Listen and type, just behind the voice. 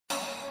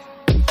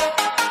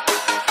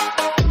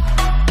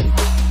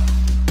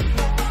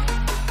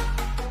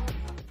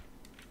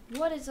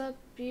What is up,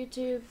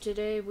 YouTube?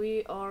 Today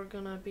we are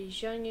gonna be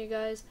showing you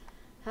guys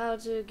how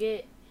to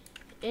get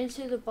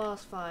into the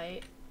boss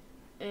fight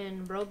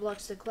in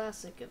Roblox the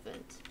Classic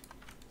event.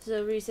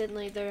 So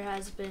recently there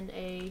has been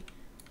a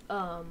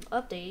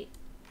update,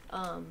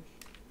 and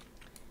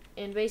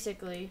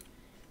basically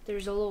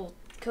there's a little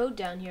code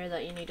down here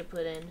that you need to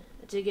put in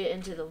to get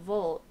into the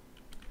vault,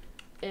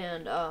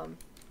 and I'm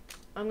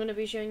gonna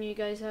be showing you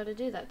guys how to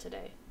do that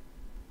today.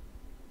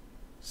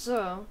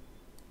 So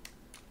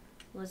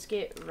let's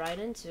get right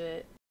into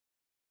it.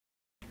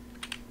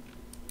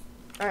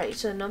 Alright,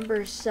 so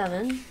number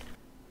 7.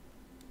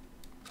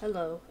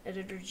 Hello,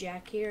 Editor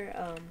Jack here.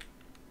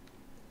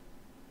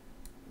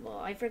 Well,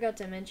 I forgot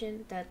to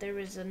mention that there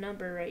was a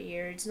number right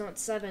here. It's not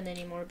 7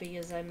 anymore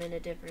because I'm in a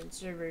different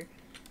server.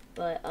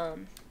 But,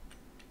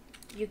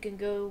 you can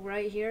go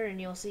right here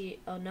and you'll see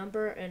a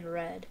number in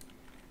red.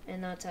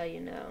 And that's how you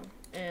know.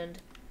 And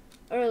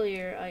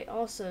earlier, I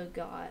also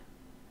got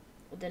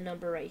the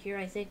number right here.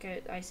 I think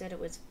I said it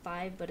was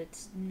 5, but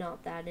it's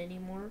not that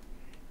anymore.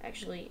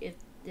 Actually, if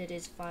it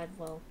is 5,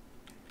 well,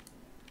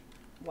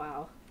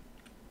 wow.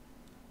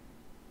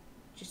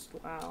 Just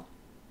wow.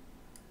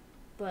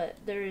 But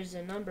there is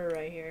a number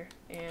right here,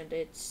 and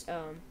it's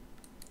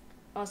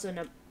also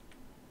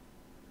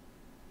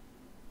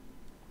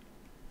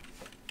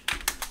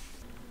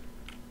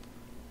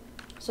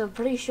so I'm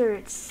pretty sure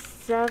it's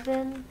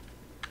 7,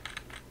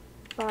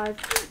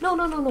 5.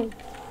 No.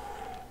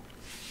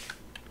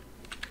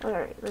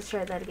 Alright, let's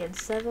try that again.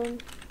 7,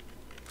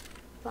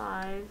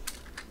 5.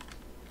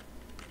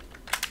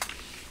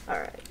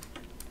 Alright.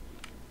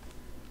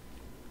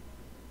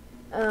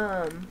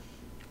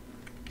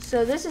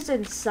 So this is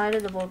inside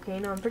of the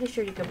volcano. I'm pretty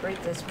sure you can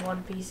break this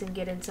one piece and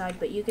get inside,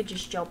 but you could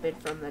just jump in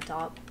from the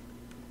top.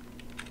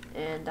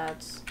 And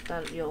that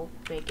you'll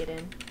make it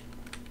in.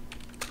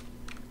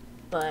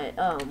 But,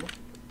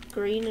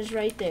 green is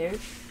right there.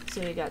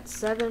 So we got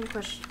 7,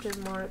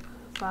 question mark,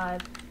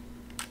 5,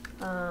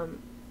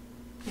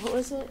 what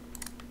was it?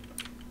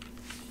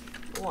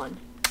 1.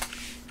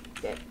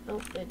 Okay.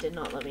 Oh, it did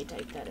not let me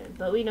type that in.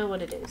 But we know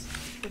what it is.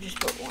 We'll just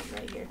put 1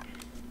 right here.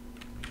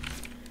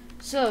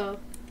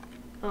 So,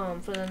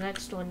 for the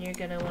next one, you're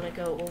gonna want to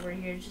go over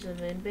here to the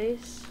min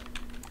base.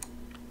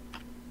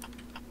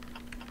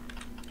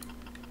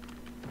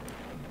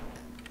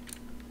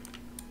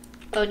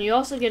 Oh, and you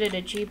also get an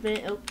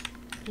achievement. Oh,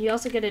 you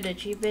also get an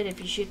achievement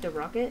if you shoot the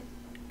rocket.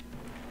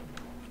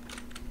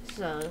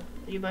 So,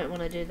 you might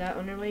want to do that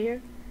on your way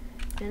here.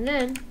 And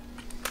then,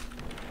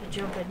 you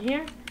jump in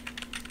here,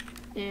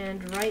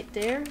 and right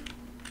there,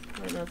 I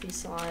don't know if you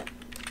saw it,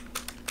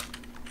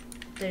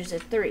 there's a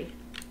 3.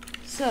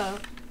 So,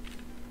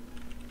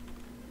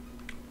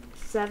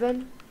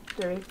 7,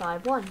 3,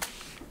 5, 1.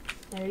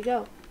 There you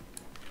go.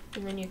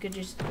 And then you could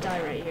just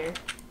die right here.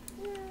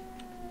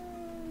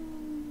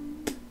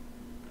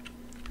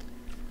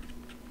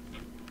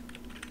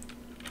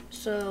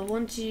 So,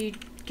 once you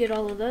get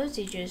all of those,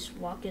 you just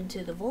walk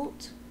into the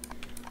vault.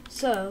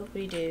 So,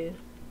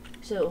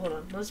 so hold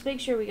on, let's make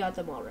sure we got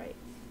them all right.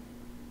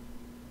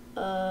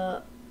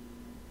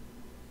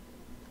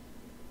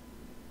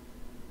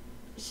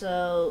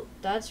 So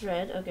that's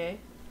red, okay.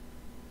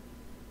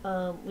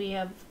 We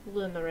have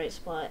blue in the right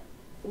spot.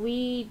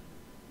 We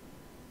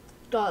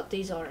got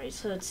these alright,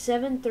 so it's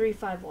 7, 3,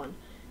 5, 1.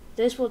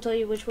 This will tell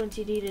you which ones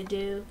you need to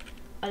do.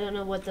 I don't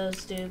know what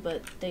those do,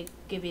 but they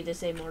give you the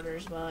same order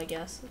as well, I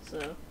guess.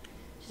 So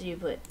you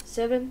put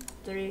 7,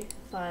 3,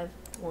 5,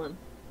 1.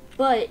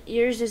 But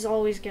yours is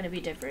always going to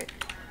be different.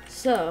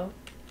 So,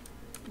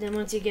 then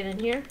once you get in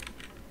here,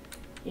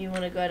 you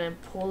want to go ahead and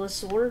pull a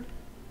sword.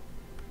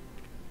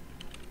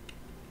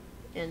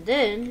 And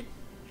then,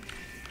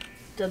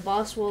 the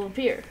boss will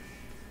appear.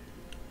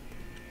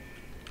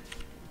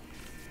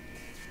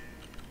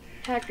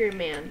 Hacker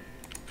Man.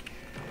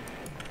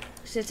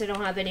 Since I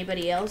don't have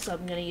anybody else,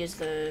 I'm going to use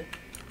the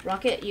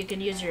rocket. You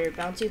can use your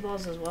bouncy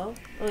balls as well.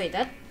 Oh wait,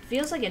 that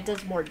feels like it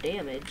does more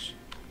damage.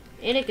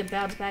 And it can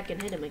bounce back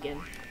and hit him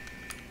again.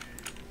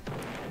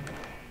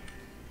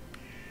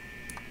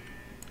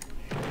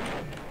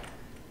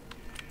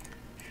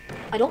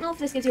 I don't know if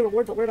this gives you a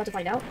reward, but we're about to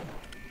find out.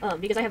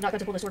 Because I have not got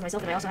to pull the sword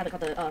myself, and I also haven't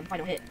got the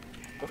final hit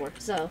before.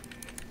 So,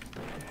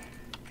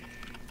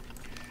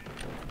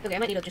 okay, I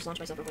might need to just launch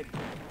myself real quick.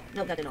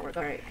 Nope, that did not work.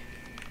 All right.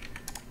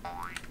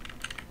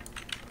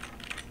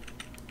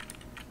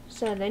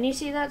 So then you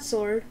see that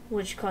sword,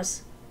 which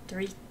costs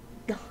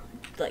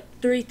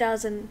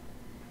 3,000.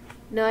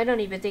 No, I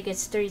don't even think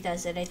it's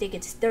 3,000. I think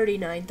it's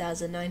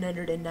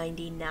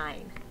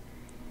 39,999.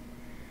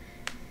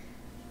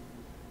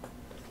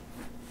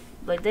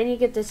 But then you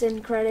get this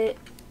in credit.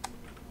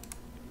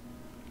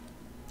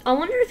 I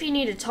wonder if you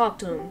need to talk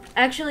to him.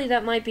 Actually,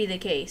 that might be the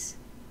case.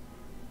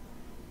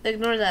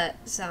 Ignore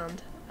that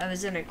sound. I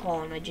was in a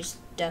call and I just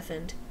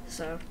deafened.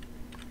 So,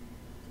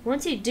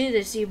 once you do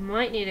this, you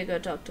might need to go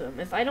talk to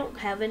him. If I don't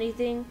have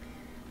anything,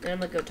 then I'm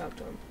going to go talk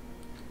to him.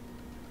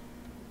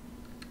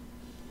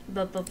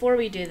 But before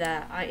we do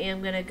that, I am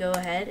going to go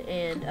ahead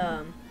and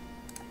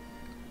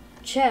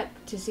check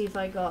to see if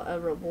I got a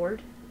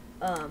reward.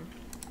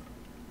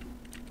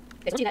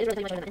 Okay, so once you guys really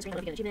tell you much on Instagram,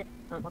 if you get an achievement,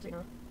 box right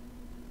now.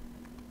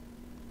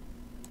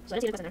 So I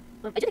didn't see any quests in there.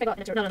 I did think I got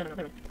an extra. No, never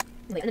mind.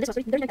 Wait, and then this was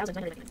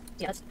 39,999. So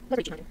yeah, that's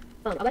pretty cheap.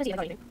 I'll go ahead and see if I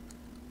got anything.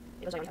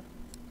 It was already have.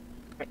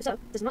 Right, so this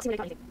does not seem like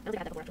I got anything. I don't think I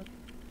had that before actually.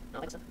 No,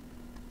 I got stuff.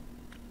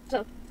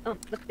 So,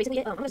 that's basically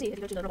it. I'm gonna see if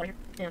you go to the robot here,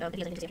 and if he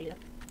has anything to say after you do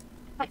that.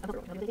 Hi, I'm not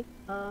robot. Anything?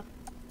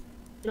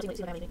 You don't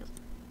see if I have anything else.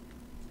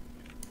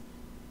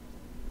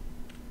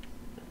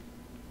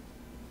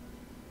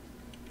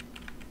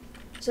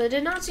 So it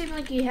did not seem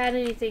like he had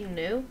anything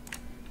new,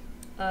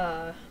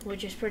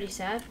 which is pretty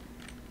sad.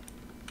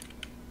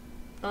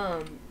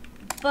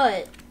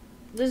 But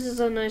this is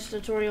a nice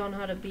tutorial on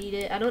how to beat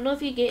it. I don't know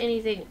if you get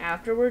anything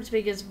afterwards,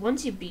 because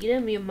once you beat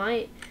him, you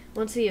might,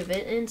 once the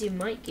event ends, you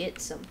might get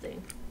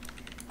something.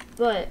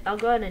 But I'll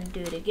go ahead and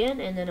do it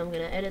again, and then I'm going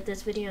to edit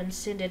this video and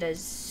send it as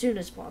soon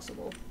as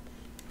possible.